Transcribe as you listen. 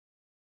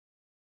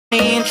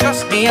And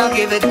trust me, I'll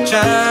give it a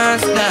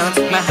chance. Now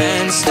take my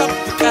hand, stop,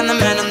 and the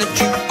man on the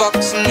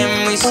jukebox, and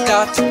then we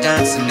start to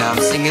dance. And I'm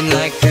singing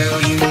like, girl,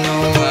 you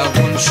know I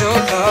want your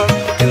love.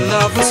 Your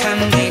love was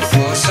handmade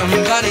for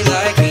somebody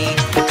like me.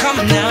 Come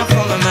on now,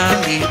 follow my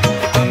lead.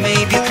 I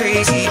may be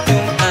crazy,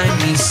 don't mind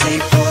me.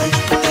 Say, boy,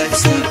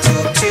 let's not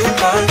talk too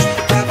much.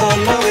 Grab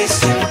on my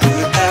waist and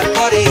put that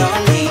body on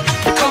me.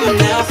 Come on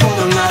now,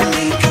 follow my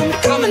lead.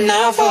 Come on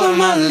now, follow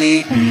my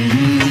lead.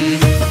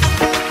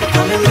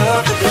 I'm in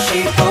love with the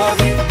shape of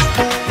you.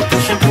 We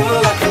push and pull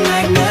like a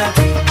magnet.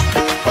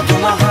 Although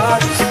my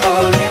heart is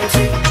falling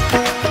too.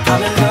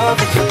 I'm in love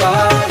with your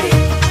body.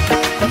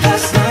 And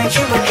last night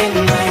you were in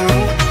my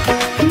room.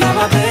 And now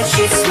my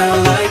bedsheets smell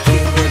like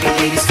you. Every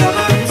day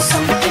discovering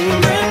something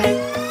brand new.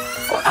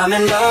 Oh, I'm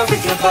in love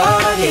with your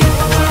body.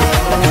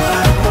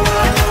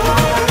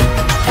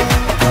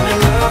 I'm in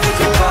love with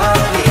your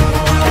body.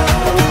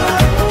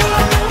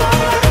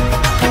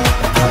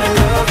 I'm in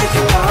love with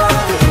your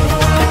body.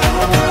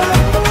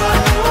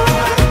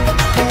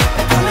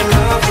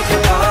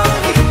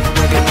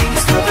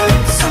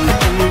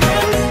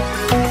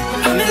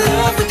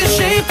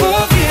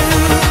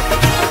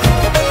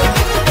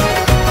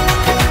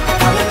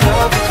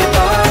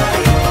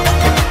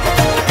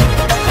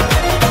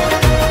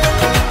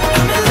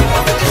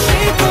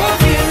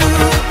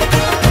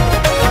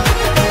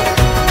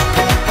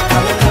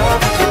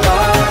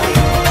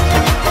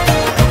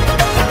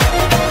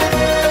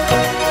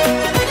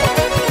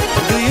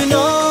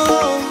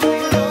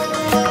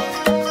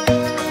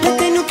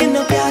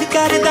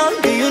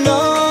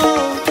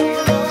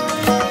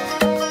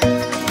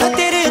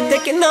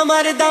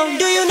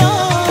 Do you know?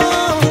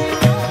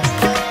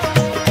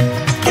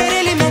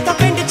 तेरे लिए मैं तो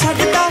पिंड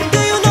छड्डदा.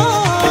 Do you know?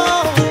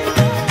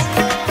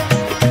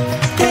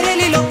 तेरे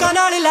लिए लोकां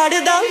नाल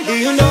लड़दा. Do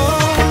you know?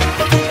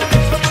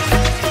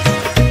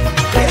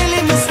 तेरे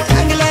लिए मैं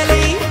स्टैंग ले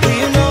लई. Do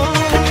you know?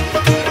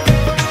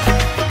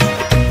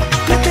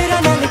 मैं तेरा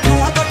नाम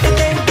लिखाया गुट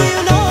ते. Do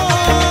you know?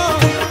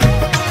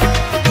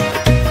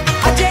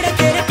 आ जेड़े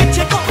तेरे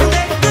पिछे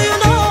घुमदे. Do you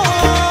know?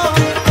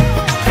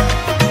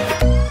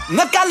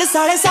 मैं कल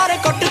सारे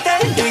कुट ते.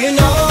 Do you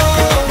know?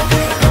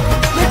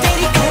 मैं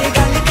तेरी घर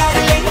गल कर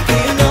लई. Do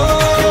you know?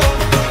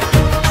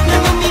 मैं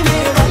मम्मी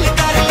मेरे वल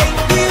कर लई.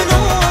 Do you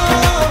know?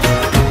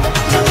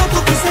 जदों तू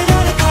किसे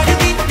नाल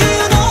खड़दी. Do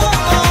you know?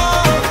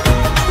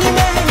 नी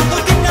मैं तो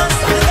किन्ना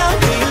सड़दा.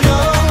 Do you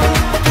know?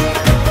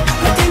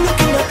 मैं तैनूं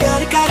किन्ना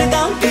प्यार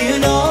करदा. Do you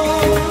know?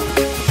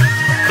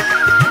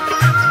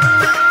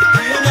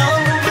 Do you know?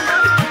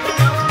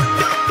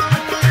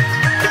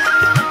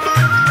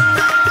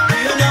 Do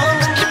you know?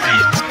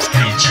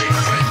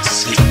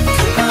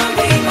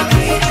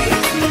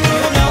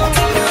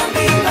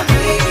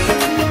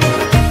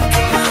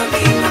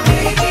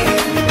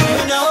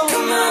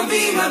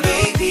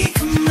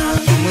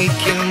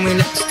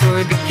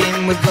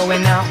 We're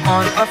going out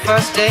on our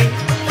first date.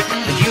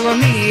 You and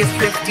me is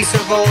thrifty, so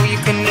all you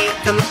can eat.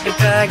 Fill up your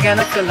bag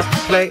and I fill up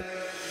the plate.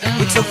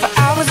 We talk for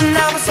hours and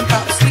hours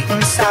about sweet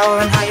and sour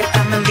and how your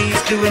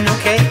family's doing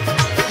okay.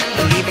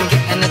 And even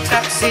getting a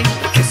taxi,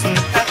 kissing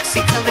the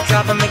backseat, tell the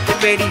driver make the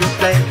radio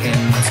play.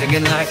 And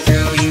singing like,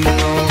 girl, you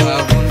know I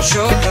want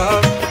your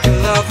love. Your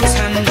love was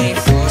handmade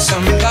for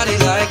somebody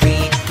like me.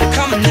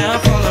 Come on now,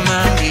 follow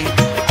my lead.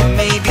 I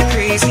may be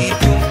crazy,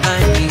 don't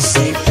mind me.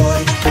 Say,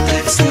 boy,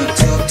 let's not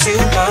talk too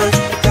much.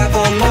 Grab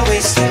on my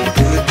waist and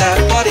put that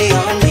body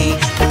on me.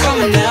 Come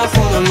on now,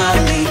 follow my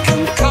lead.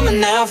 Come on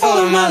now,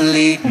 follow my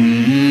lead.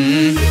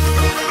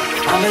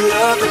 I'm in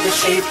love with the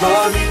shape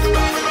of you.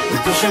 We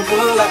push and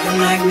pull like a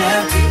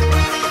magnet.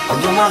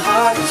 Although my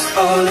heart is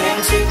falling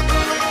too.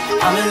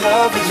 I'm in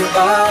love with your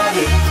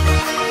body.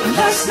 And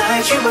last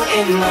night you were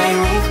in my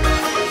room.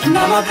 And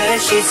now my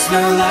bedsheets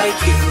smell like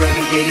you.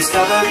 Every day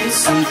discovering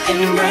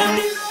something brand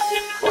new.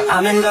 Well,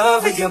 I'm in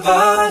love with your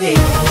body.